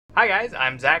Hi guys,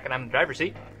 I'm Zach and I'm in the driver's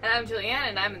seat. And I'm Julianne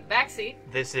and I'm in the back seat.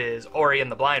 This is Ori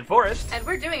and the Blind Forest. And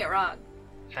we're doing it wrong.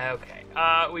 Okay,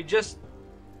 We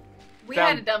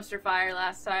Found- had a dumpster fire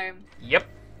last time. Yep,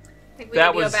 I think we need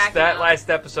to go back that now.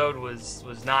 last episode was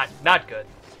not good,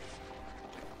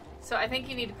 So I think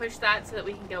you need to push that so that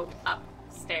we can go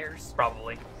upstairs.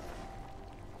 probably.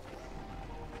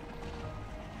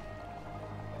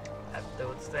 That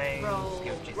do its thing. Roll,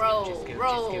 Scoochie, roll, scoochie,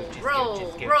 roll, scoochie, roll,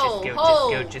 scoochie, roll, scoochie,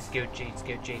 hold. scoochie, scoochie,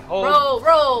 scoochie, hold.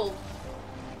 Roll!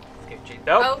 Scoochie,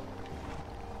 nope. Oh,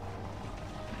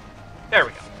 There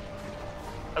we go.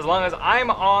 As long as I'm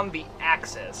on the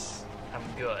axis, I'm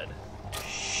good.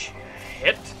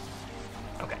 Shit.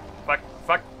 Okay.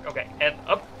 Fuck. Okay. And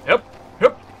up.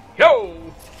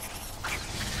 Yo!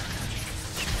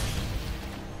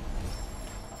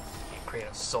 Can't create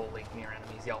a soul leak near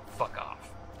enemies. Y'all fuck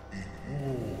off.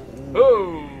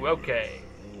 Oh, okay.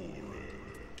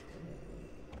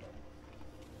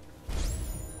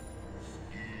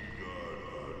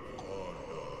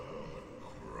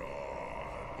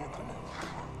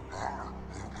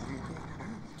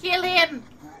 kill him!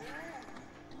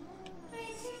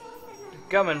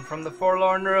 Coming from the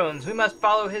forlorn ruins. We must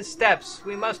follow his steps.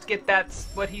 We must get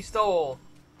what he stole.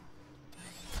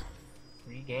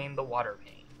 Regain the water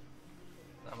vein.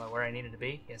 Am I where I needed to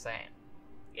be? Yes, I am.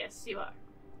 Yes, you are.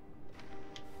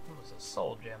 There was a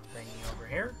soul gem thingy over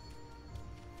here.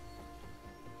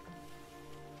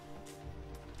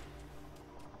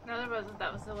 No, there wasn't.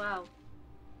 That was the well.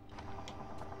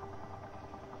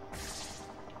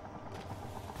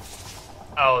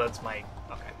 Oh, that's my...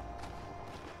 Okay.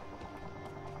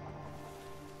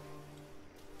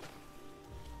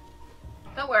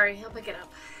 Don't worry, he'll pick it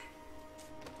up.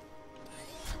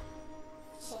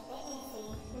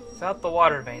 Without the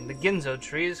water vein, the Ginzo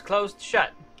tree is closed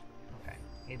shut. Okay,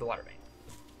 need the water vein.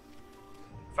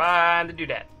 Find the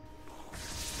doodad.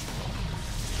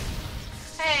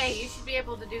 Hey, you should be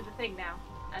able to do the thing now.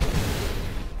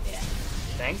 Yeah.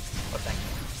 Thing? What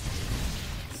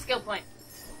thing? Skill point.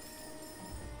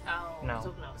 Oh, No.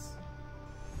 so close.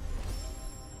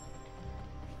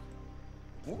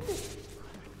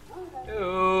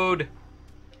 Dude!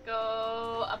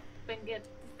 Go up and get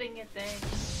the thingy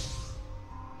thing.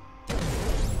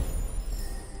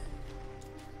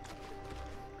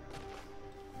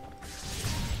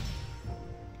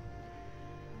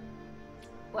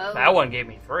 Well, That one gave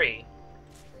me 3.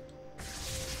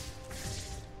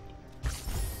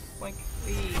 Blink.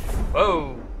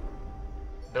 Whoa!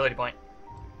 Ability point.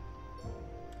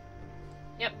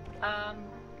 Yep.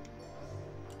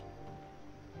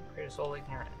 Create a soul leak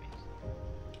near enemies.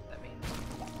 That means...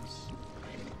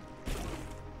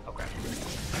 Okay.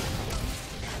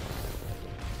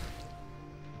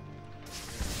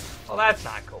 Well, that's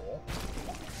not cool.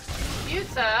 You,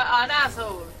 sir, are an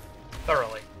asshole.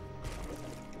 Thoroughly.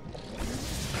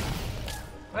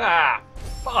 Ah!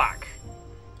 Fuck!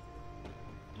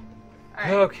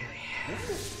 Alright. Okay.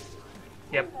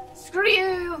 Yep. Screw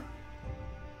you!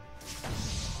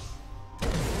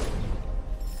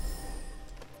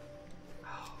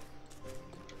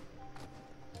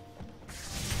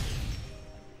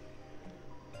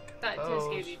 That just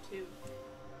gave you 2.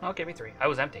 Oh, it gave me 3. I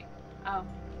was empty. Oh.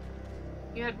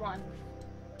 You had 1.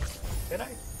 Did I?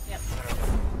 Yep.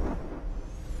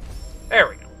 There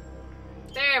we go.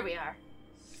 There we are.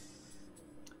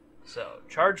 So,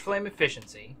 charge flame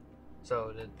efficiency.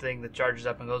 So, the thing that charges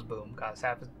up and goes boom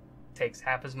takes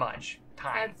half as much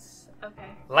time. That's okay.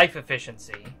 Life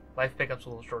efficiency. Life pickups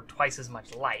will restore twice as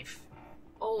much life.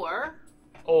 Or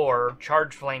Or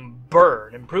charge flame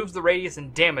burn. Improves the radius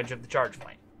and damage of the charge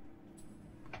flame.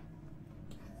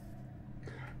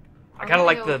 I kind of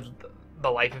like the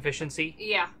life efficiency.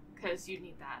 yeah, because you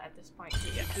need that at this point.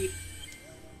 You keep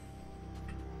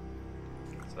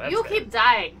So that's you good. keep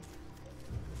dying.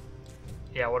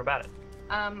 Yeah, what about it?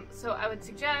 So I would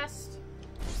suggest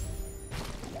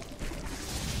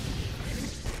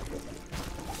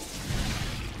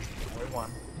Only 1.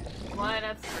 1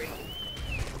 of 3.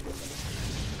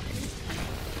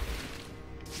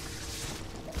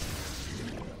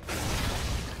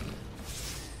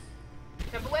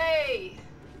 Jump away!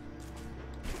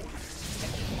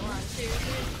 1, 2,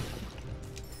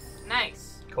 3.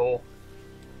 Nice. Cool.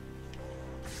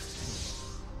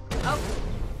 Oh,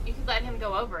 you could let him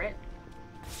go over it.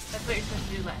 That's what you're supposed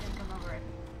to do, let him come over it.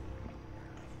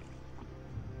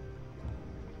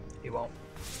 He won't.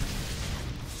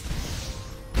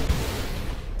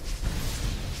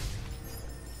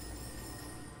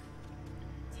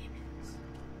 Damn it.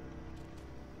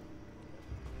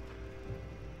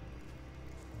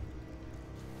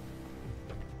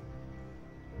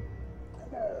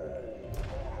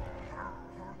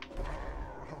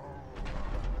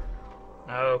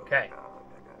 Okay.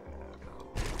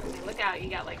 Look out, you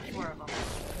got like 4 of them.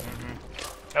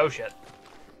 Oh shit.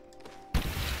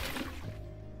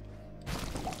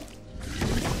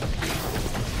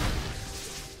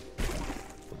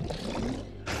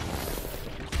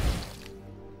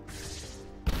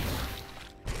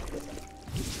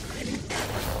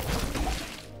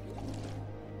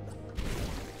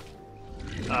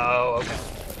 Oh, okay.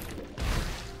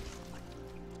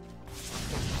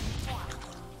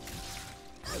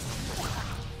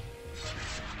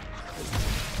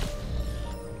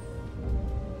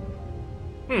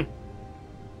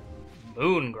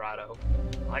 Moon Grotto.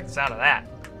 I like the sound of that.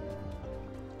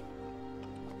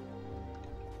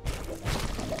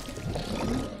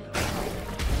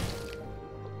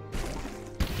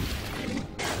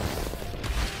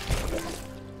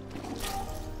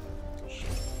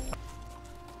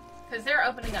 Because they're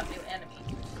opening up new enemies.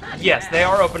 Not Yes, bad. they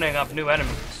are opening up new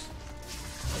enemies.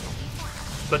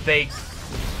 But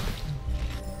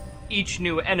each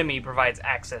new enemy provides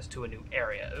access to a new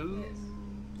area. Ooh,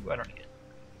 I don't need it.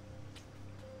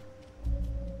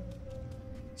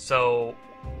 So,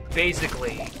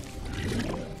 basically...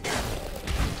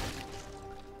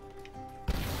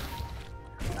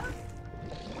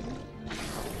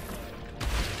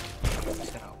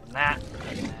 Just gonna open that.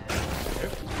 And then...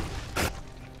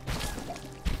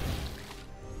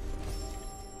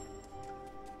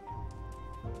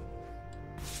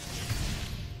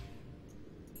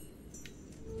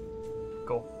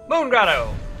 Cool. Moon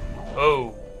Grotto!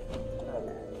 Oh.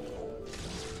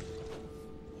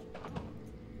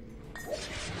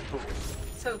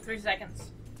 So 3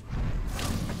 seconds.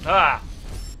 Ah!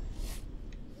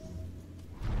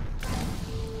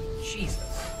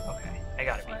 Jesus. Okay, I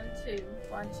gotta be. 1, 2,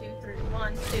 1, 2, 3,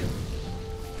 1, 2.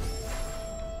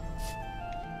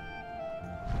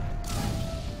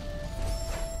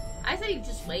 I say you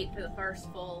just wait for the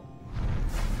first full.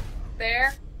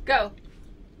 There. Go.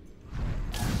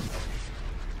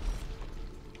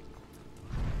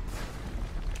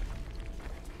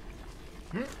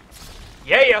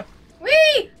 Yeah!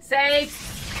 Whee! Save!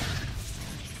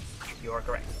 You are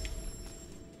correct.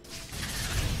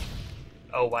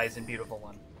 Oh, wise and beautiful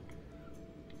one.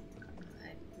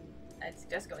 I'd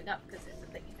suggest going up because it's a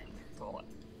thingy thing. Well,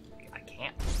 I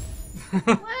can't.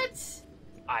 What?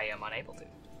 I am unable to.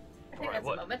 I think Or I that's a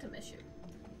would. momentum issue.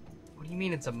 What do you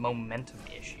mean it's a momentum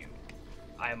issue?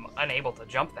 I'm unable to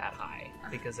jump that high,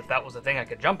 because if that was a thing I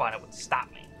could jump on, it would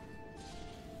stop me.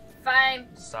 Fine.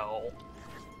 So...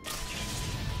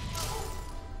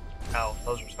 Oh,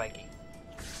 those were spiky.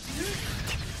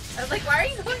 I was like, why are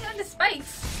you going on to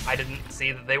spikes? I didn't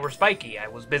see that they were spiky. I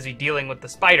was busy dealing with the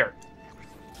spider.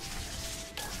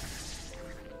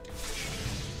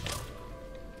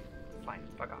 Fine,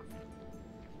 fuck off.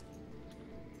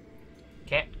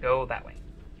 Can't go that way.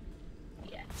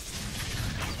 Yeah.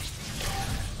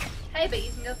 Hey, but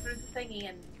you can go through the thingy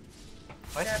and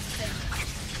What? grab the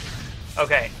thing.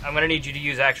 Okay, I'm gonna need you to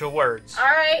use actual words.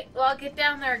 Alright, well, I'll get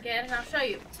down there again and I'll show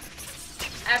you.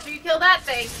 After you kill that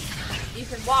thing, you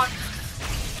can walk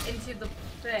into the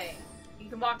thing. You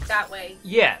can walk that way.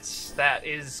 Yes, that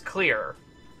is clear.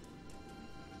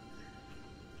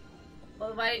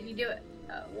 Well, why didn't you do it?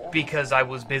 Oh. Because I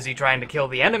was busy trying to kill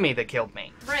the enemy that killed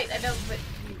me. Right, I know, but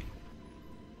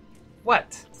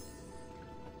What?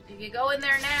 you can go in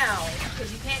there now,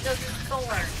 because you can't go through the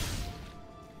thorns.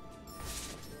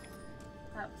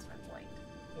 That was my point.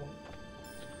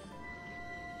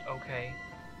 Okay.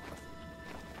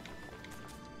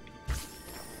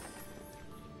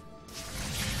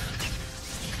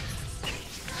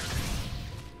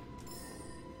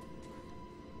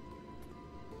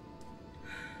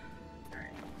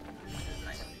 Alright. This is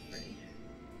not gonna be pretty.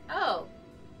 Oh!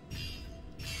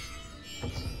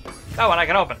 Oh, and I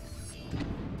can open.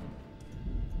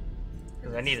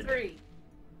 Because I needed it. 3.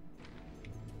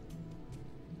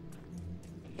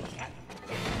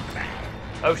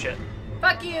 Oh shit.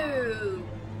 Fuck you!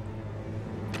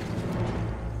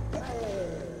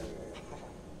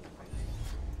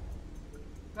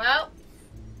 Well,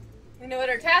 we know what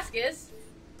our task is.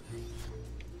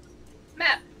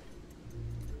 Map.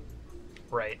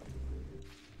 Right.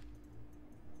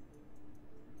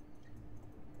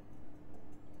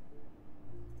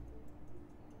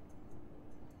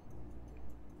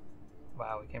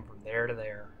 Wow, we came from there to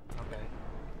there. Okay.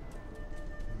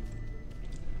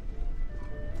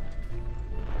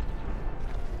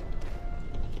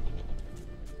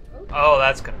 Oh,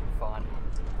 that's gonna be fun.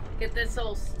 Get this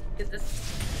souls. Get this.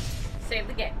 Save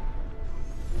the game.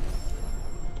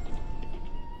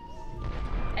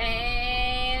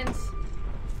 And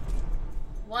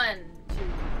 1, 2,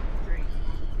 3.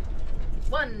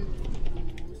 1,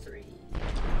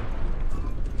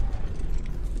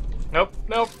 Nope,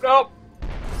 nope, nope.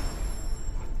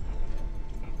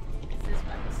 This is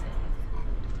my mistake.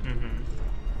 Mm-hmm.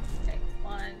 Okay,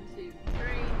 1, 2, 3.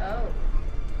 Oh.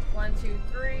 1, 2,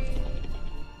 3.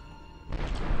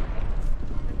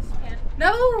 Okay.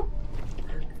 No!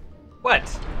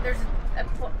 What? There's a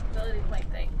ability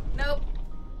point thing. Nope.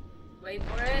 Wait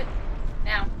for it.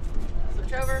 Now.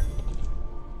 Switch over.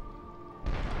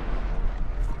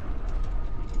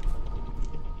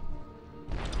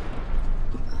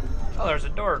 Oh, there's a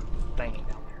door thingy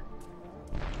down there.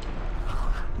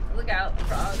 Look out,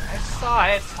 frog. I saw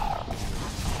it.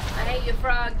 I hate you,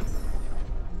 frog.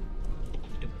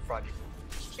 Stupid frog.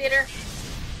 Spitter.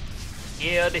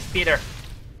 Yeah, the speeder.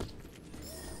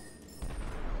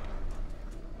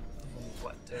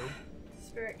 What, 2?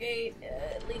 Spirit gate,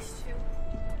 at least 2.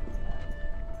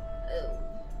 Oh.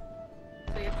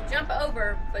 So you have to jump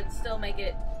over, but still make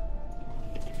it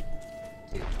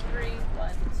 2, 3,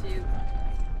 1, 2.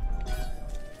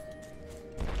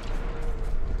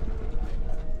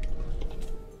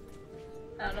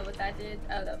 I don't know what that did.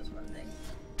 Oh, that was one thing.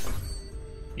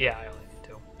 Yeah, I only did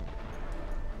 2.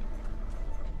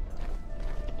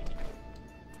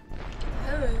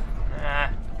 Oh.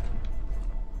 Ah.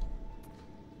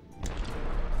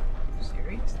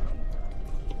 Seriously?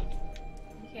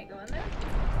 You can't go in there?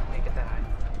 Make it that high.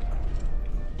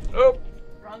 Oh!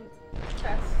 Wrong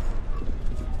chest.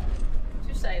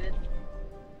 Two-sided.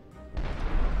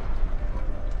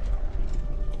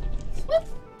 Swoop!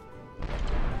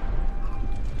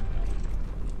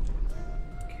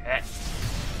 Okay.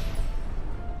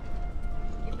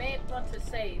 You may want to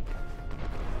save.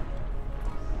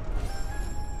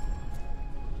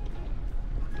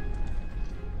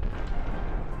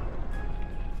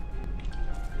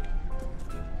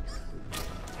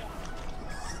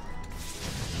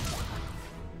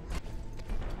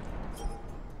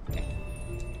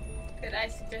 Could I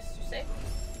suggest you save?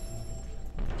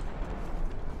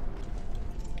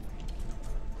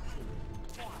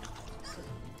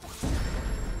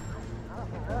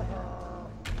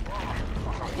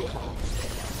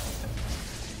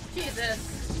 Jesus.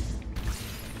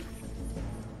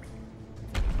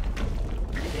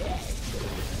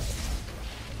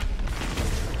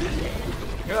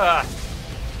 Ah,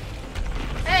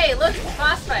 Hey, look,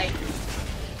 boss fight.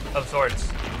 of sorts.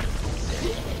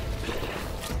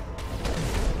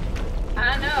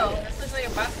 I don't know. This looks like a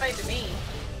boss fight to me.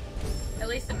 At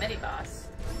least a mini boss.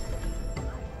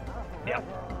 Yep.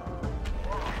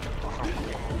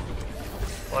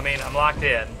 Well, I mean, I'm locked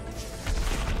in.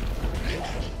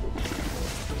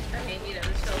 I mean, you know,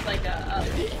 this feels like a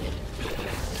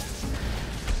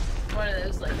one of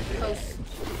those like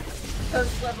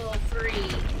post level 3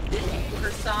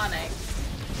 for Sonic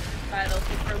battles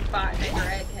with Robotnik or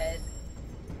Egghead.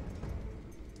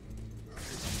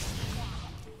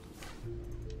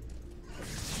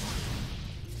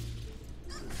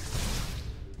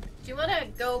 Do you want to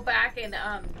go back and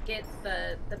get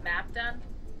the map done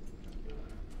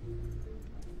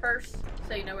first,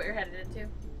 so you know what you're headed into?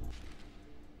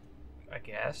 I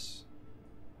guess.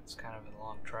 It's kind of a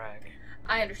long track.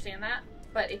 I understand that,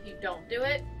 but if you don't do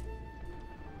it,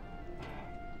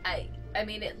 I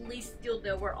mean, at least you'll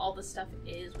know where all the stuff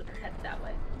is when you're headed that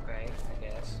way. Okay, I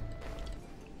guess.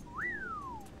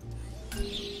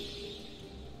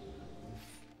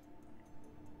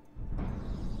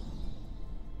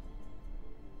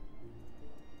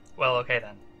 Well, okay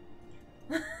then.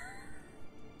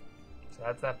 So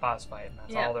that's that boss fight, and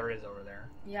that's Yeah. all there is over there.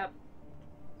 Yep.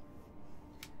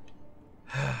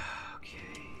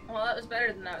 Okay. Well, that was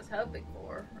better than I was hoping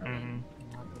for. I mean, I'm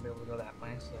not gonna be able to go that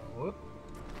way, so whoop.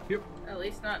 Yep. at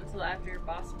least not until after your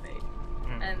boss fight.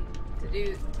 Mm. And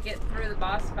to get through the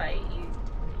boss fight,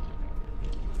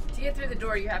 to get through the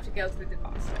door, you have to go through the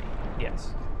boss fight.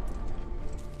 Yes.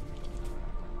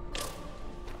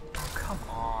 Oh, come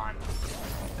on.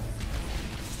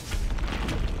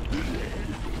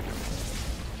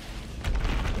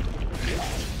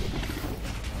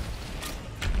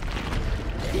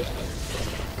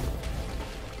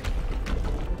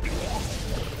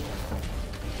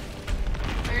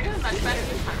 Well, you're doing much better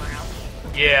this time around.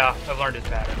 Yeah, I've learned his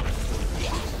pattern.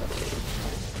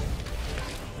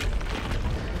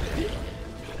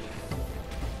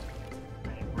 I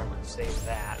didn't remember to save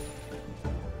that.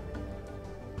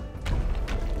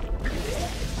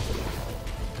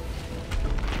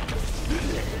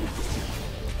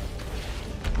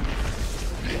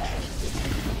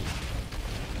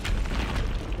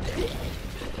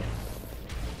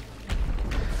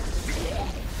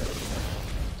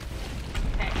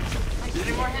 Okay. Like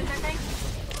 3 more hits, I think?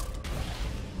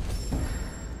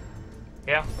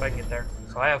 Yeah, if I can get there.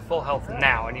 So I have full health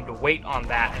now. I need to wait on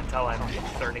that until I'm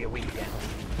starting to get weak again.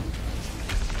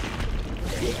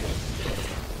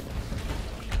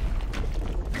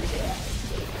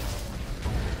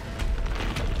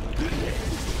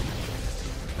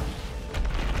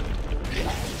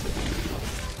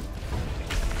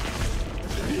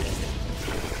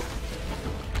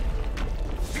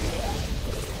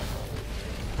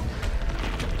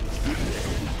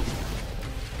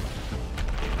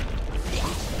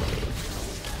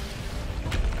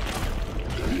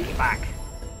 Back.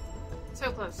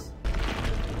 So close.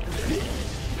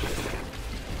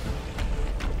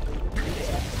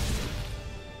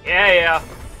 Yeah.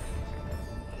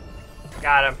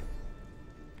 Got him.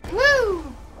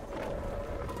 Woo!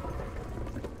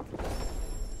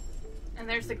 And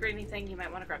there's the greeny thing. You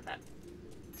might want to grab that.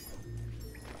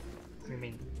 What do you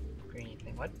mean? Green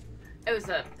thing? What? It was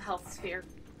a health sphere.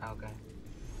 Okay.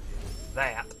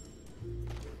 That.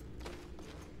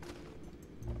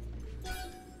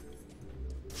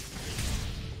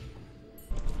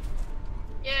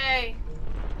 Yay!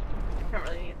 Don't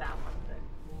really need that one,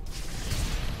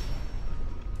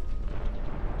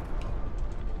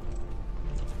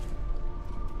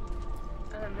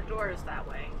 but... And then the door is that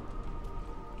way.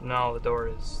 No, the door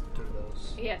is through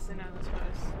those. Yes, I know, that's what I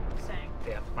was saying.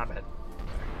 Yeah, my bad.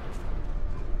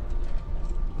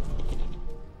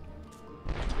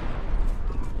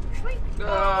 Sweet!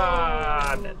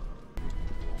 I'm dead.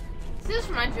 Does this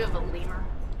remind you of a lemur?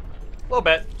 A little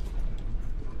bit.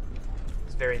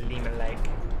 It's very lemur-like.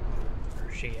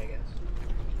 Or she, I guess.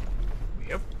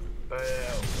 Yep.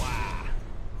 Wow.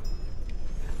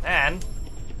 And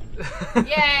then...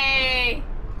 Yay!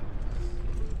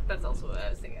 That's also what I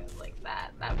was thinking of, like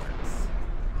that. That works.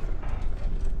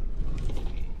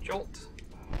 Jolt.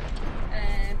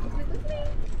 And...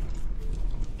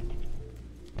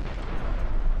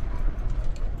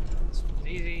 This one's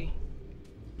easy.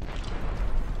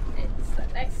 It's the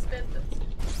next bit that's...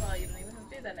 Well, you don't even have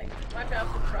to do that next bit. Watch out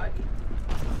for Froggy.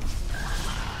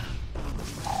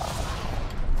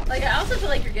 Like, I also feel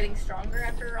like you're getting stronger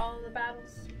after all of the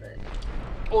battles, but...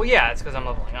 Well, yeah, it's because I'm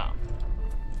leveling up.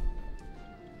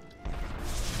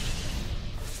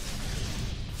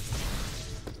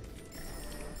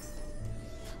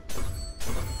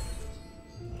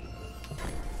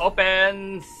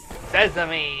 Open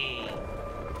sesame!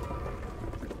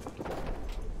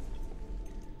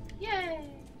 Yay!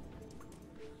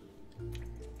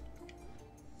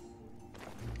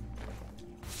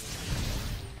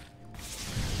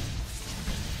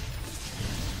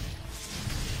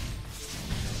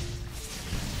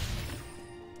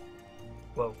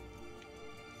 Whoa.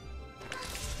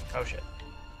 Oh shit.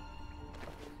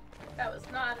 That was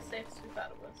not as safe as we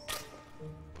thought it was.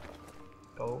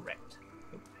 Correct.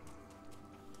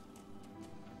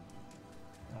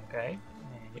 Okay.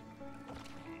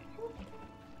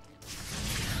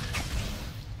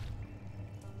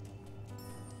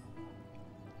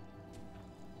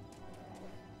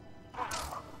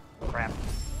 Crap.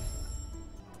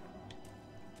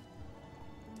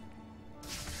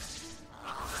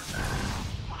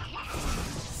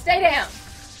 Stay down!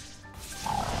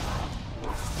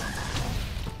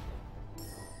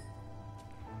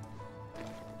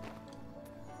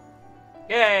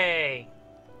 Yay!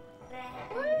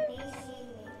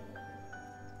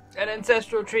 An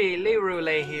ancestral tree, Liru,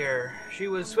 lay here. She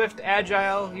was swift,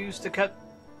 agile, used to cut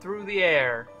through the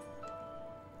air.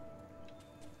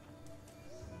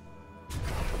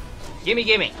 Gimme,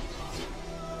 gimme!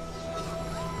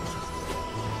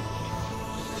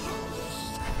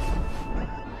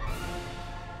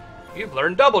 You've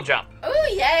learned double jump. Oh,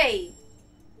 yay!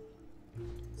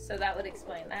 So that would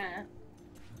explain that.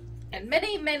 And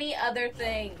many, many other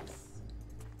things.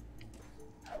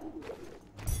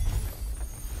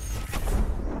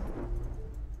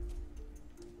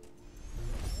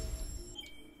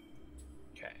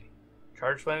 Okay.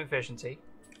 Charge flame efficiency.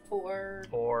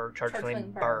 Or charge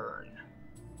flame burn.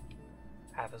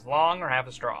 Half as long or half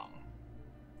as strong?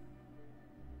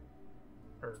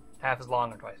 Or half as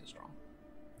long or twice as strong?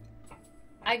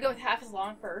 I go with half as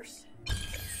long first.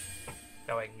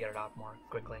 That way I can get it off more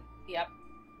quickly. Yep.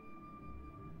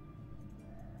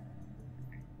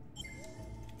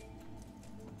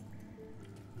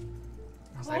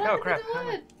 I was What like, oh happened crap. to the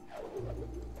wood?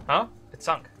 Huh? It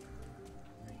sunk.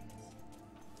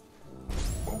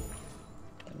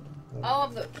 Oh,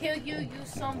 I'm gonna kill you, you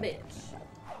some bitch.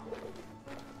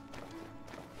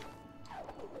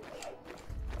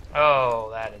 Oh,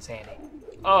 that is handy.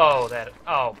 Oh,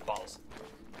 oh, balls.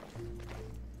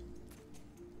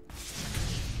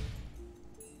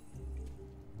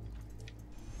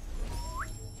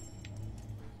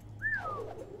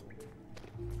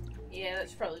 that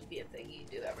should probably be a thing you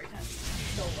do every time you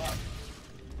show up.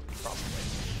 Probably.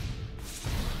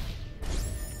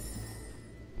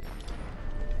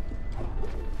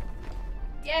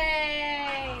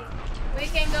 Yay! We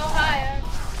can go higher.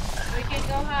 We can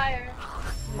go higher.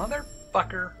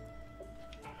 Motherfucker.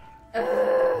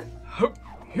 Ugh. Hup,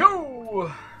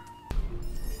 yo!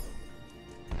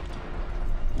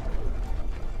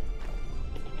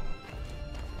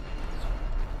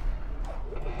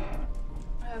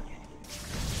 Okay.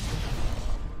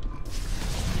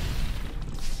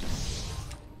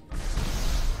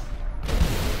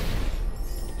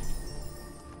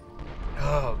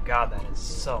 Oh god, that is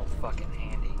so fucking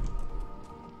handy.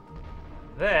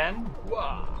 Then,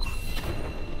 wow.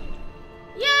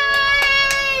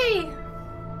 Yay!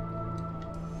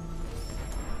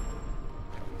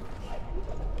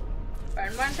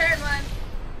 Burn one, turn one.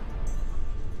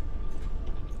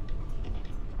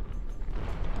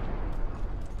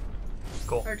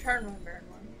 Cool. Or turn one, burn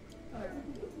one. Whatever.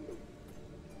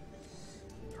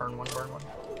 Turn one, burn one.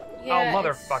 Yeah, Oh,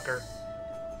 it's- motherfucker.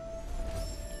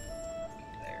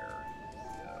 There.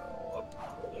 Go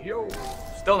up. Yo.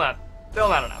 Still not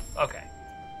enough. Okay.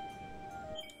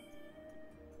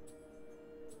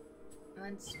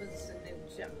 What's the new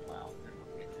jump? Well, I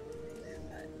don't get to there,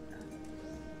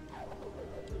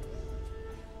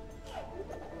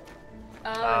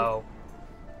 but. Oh.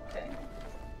 Okay.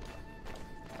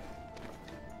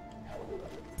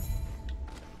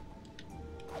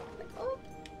 Oh.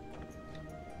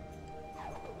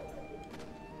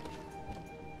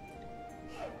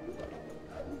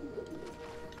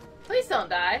 Please don't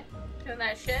die doing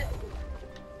that shit.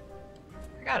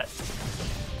 I got it.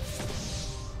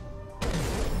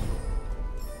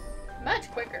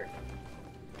 Much quicker.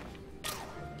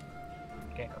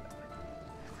 Can't go that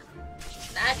way.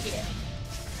 Not yet.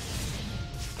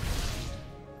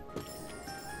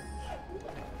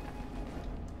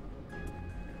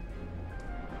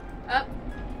 Up.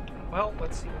 Well,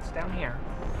 let's see what's down here.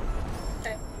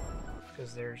 Okay.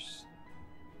 Because there's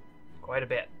quite a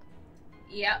bit.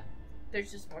 Yep.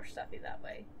 There's just more stuffy that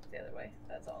way. The other way.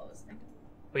 That's all I was thinking.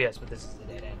 Oh yes, but this is the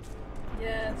dead end.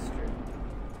 Yeah, that's true.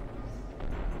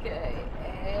 Okay,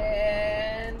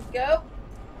 and go.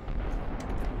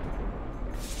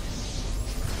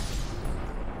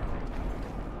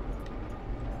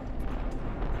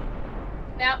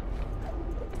 Now.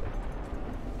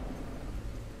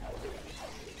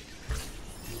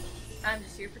 I'm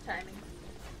just here for timing.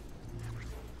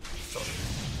 So,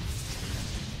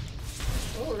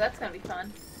 Ooh, that's gonna be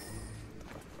fun.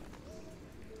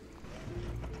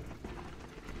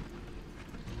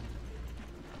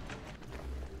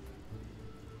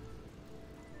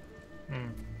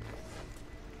 hmm.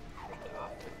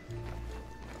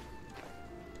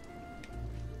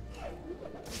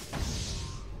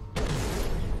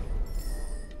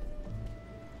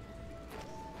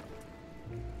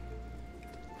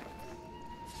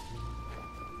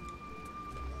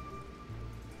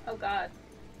 Oh god.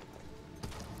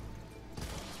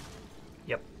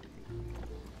 Yep.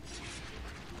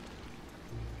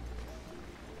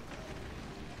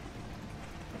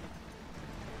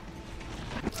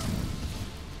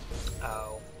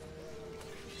 Oh.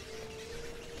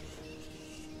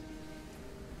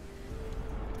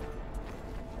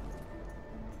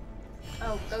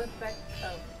 Oh, go back.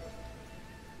 Oh.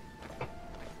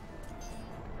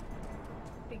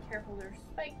 Be careful, there's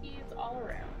spikies all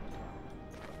around.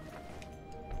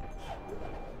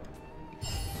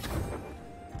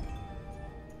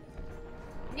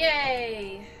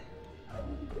 Yay!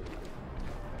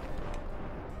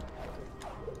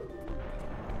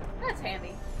 That's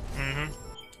handy. Mm-hmm.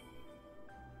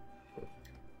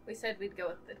 We said we'd go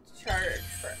with the charge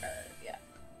for, yeah,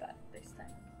 that this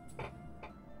time.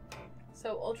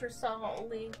 So, Ultrasol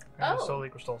Link. Oh! Soul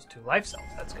Link restores 2 life cells.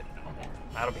 That's good to know. Okay.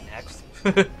 That'll be next.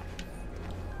 Okay.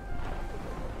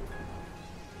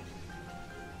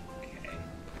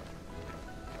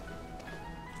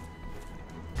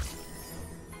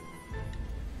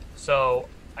 So,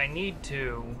 I need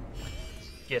to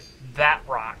get that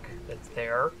rock that's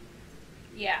there,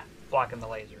 Yeah, blocking the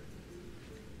laser.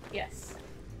 yes.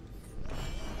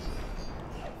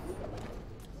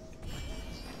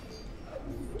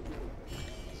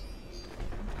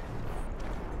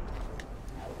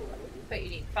 But you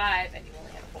need 5 and you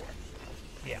only have 4.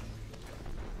 Yeah.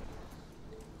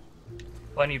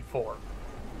 Well, I need 4.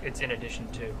 It's in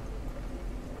addition to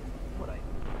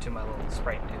to my little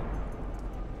sprite tube.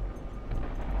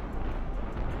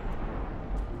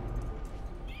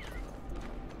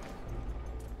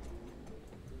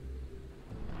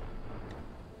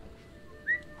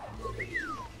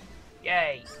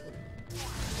 Yay!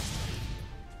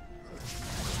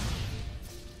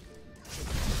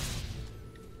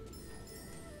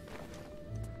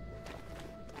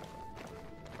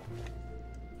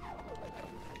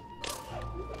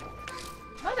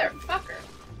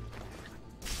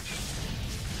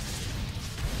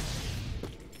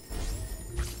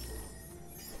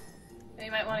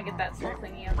 want to get that soul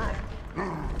thingy up there.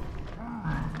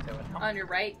 So it helps. On your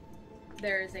right,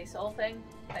 there is a soul thing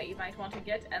that you might want to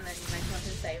get, and then you might want to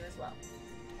save as well.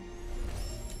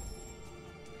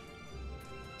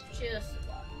 Just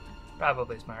one.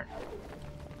 Probably smart.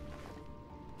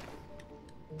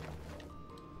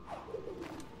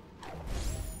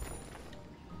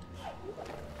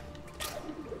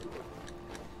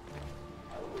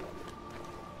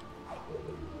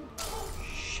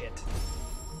 Shit.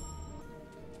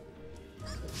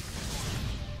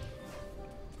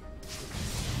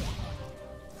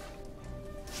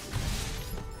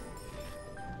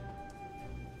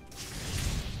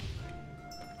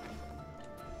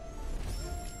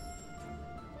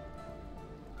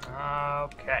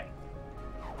 Okay.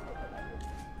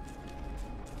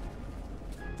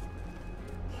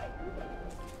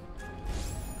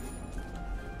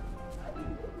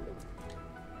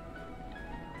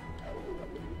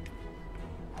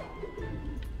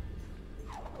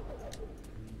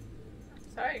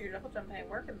 Sorry, your double jump ain't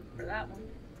working for that one.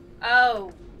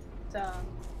 Oh, dumb.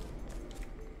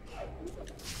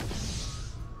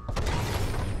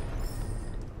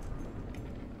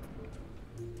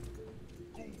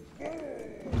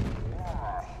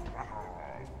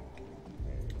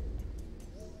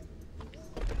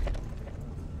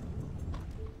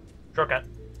 Shortcut.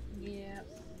 Yep.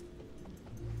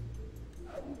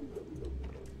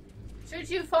 Should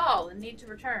you fall and need to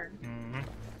return, Mm-hmm.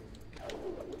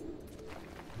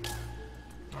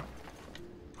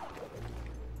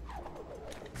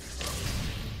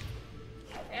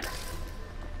 damn it.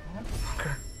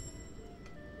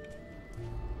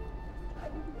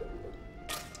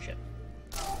 Shit.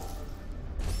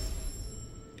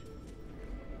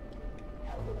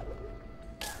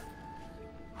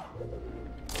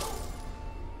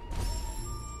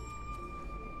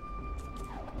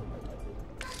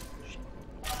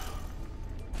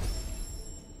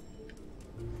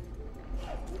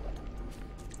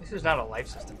 At least there's not a life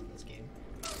system in this game.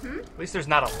 Hmm? At least there's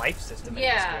not a life system in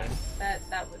Yeah, this game.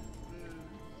 that would.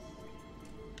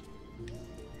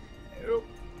 Nope.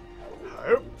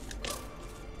 Nope.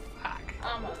 Fuck.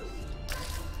 Almost.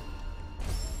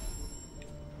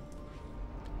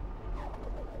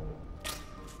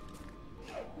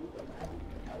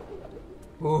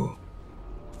 Ooh.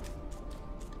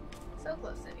 So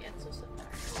close and yet so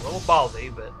far. A little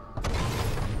ballsy, but.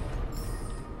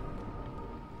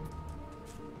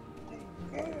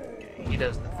 Okay, he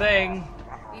does the thing.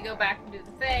 You go back and do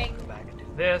the thing. Go back and do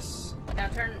this. Now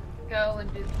go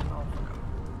and do. Oh,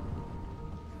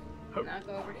 fuck. Now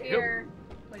go over here.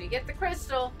 When you get the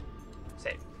crystal,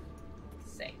 Save.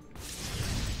 save.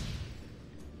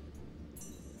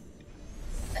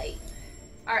 Save.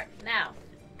 Alright, now,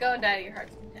 go and die to your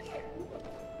heart's content.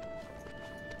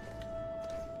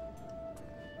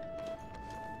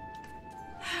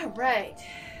 Alright.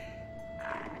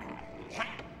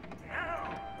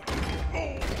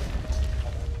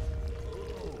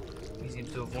 He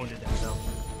seems to have wounded himself.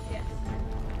 Yes.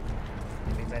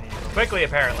 Means I need to go quickly,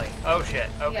 apparently. Oh shit.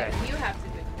 Okay. Yeah, you have to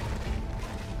do it.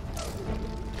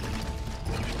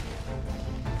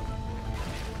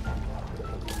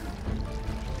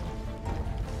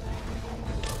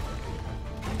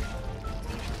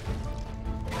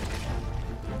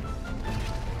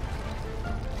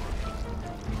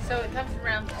 So it comes from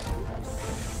around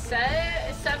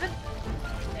 7,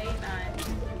 8, 9.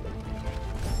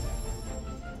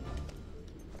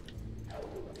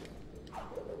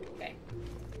 Okay.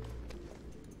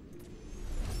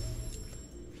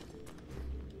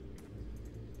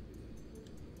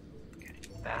 Okay.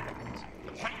 That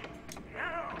happens.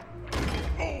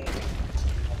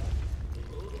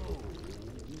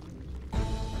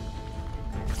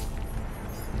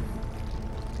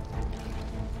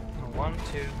 One,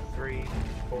 2, 3,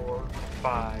 4,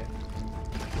 5,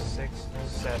 6,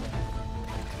 7,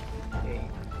 8.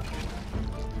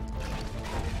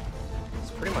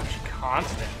 It's pretty much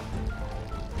constant.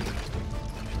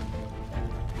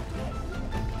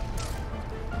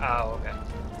 Oh, okay.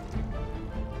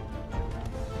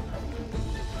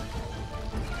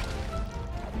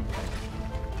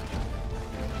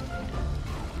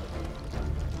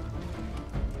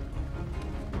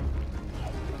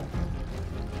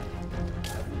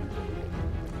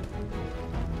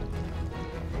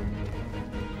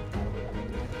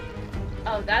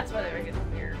 Oh, that's why they were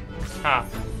getting weird. Huh.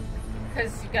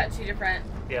 Because you got two different.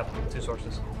 Yep, 2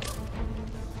 sources.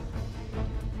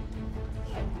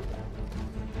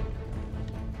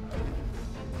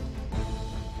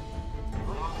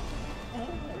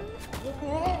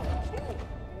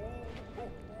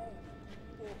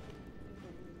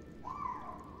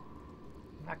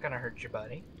 Not gonna hurt your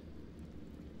buddy.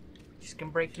 Trees can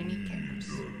break your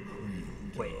kneecaps.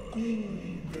 Wait.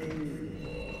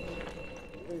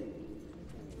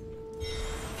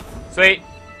 Sweet.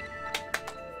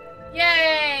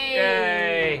 Yay!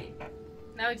 Yay!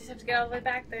 Now we just have to get all the way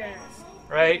back there.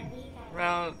 Right.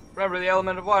 Well, remember the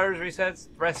element of waters resets.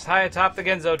 Rests high atop the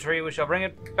Genzo tree. We shall bring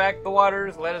it back the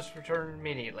waters. Let us return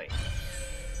immediately.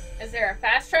 Is there a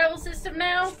fast travel system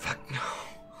now? Fuck no.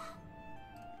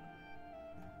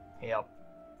 Yep.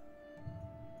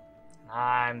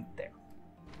 I'm there.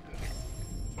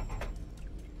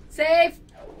 Save!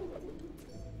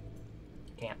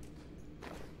 Can't.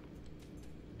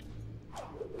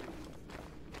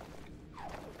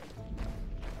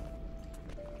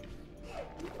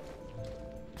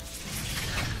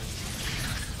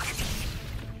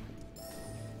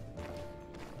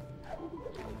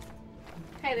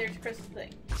 Hey, there's a crystal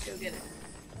thing. Go get it.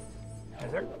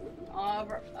 Is there?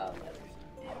 Over. Oh, there's.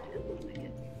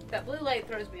 That blue light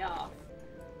throws me off.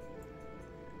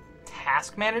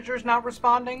 Task manager's not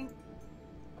responding?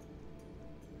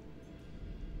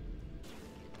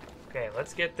 Okay,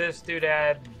 let's get this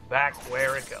doodad back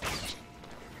where it goes. This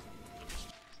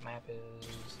map is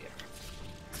here.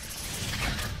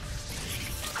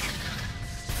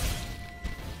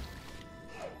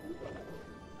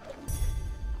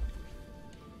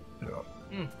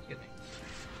 Excuse me.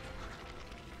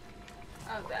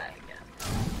 Oh, that again.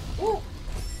 Ooh!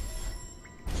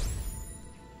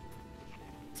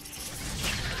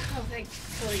 Oh,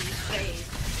 thankfully you saved.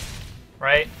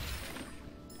 Right?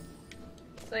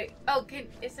 It's like, oh,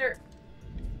 is there...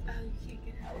 Oh, you can't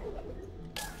get out of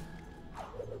there.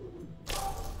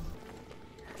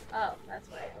 Oh, that's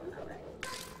why I don't know that.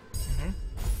 Mm-hmm.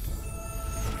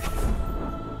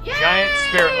 Yay! Giant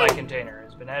spirit-like container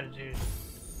has been added to...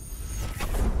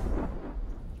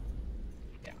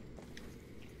 Yeah.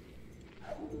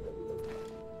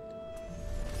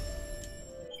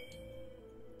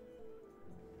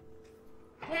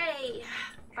 Hey!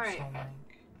 Alright. Soul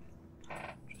link.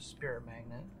 Just spirit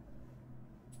magnet.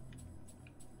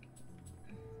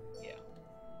 Yeah.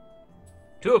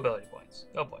 2 ability points.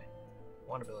 Oh boy.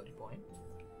 1 ability point.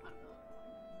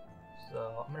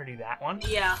 So I'm gonna do that one.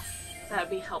 Yeah, that'd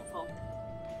be helpful.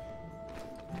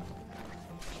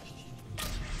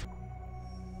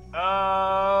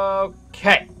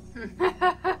 Okay.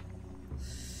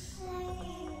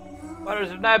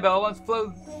 Waters of Nibel once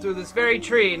flowed through this very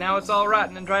tree. Now it's all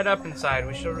rotten and dried up inside.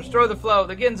 We shall restore the flow.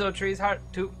 The Genzo tree's heart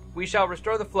to. We shall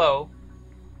restore the flow.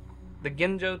 The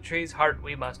Genzo tree's heart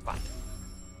we must find.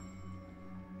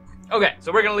 Okay,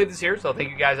 so we're gonna leave this here. So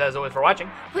thank you guys as always for watching.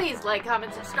 Please like,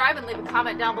 comment, subscribe, and leave a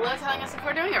comment down below telling us if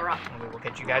we're doing it wrong. And we will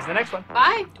catch you guys in the next one.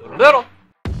 Bye! Toodle-doodle.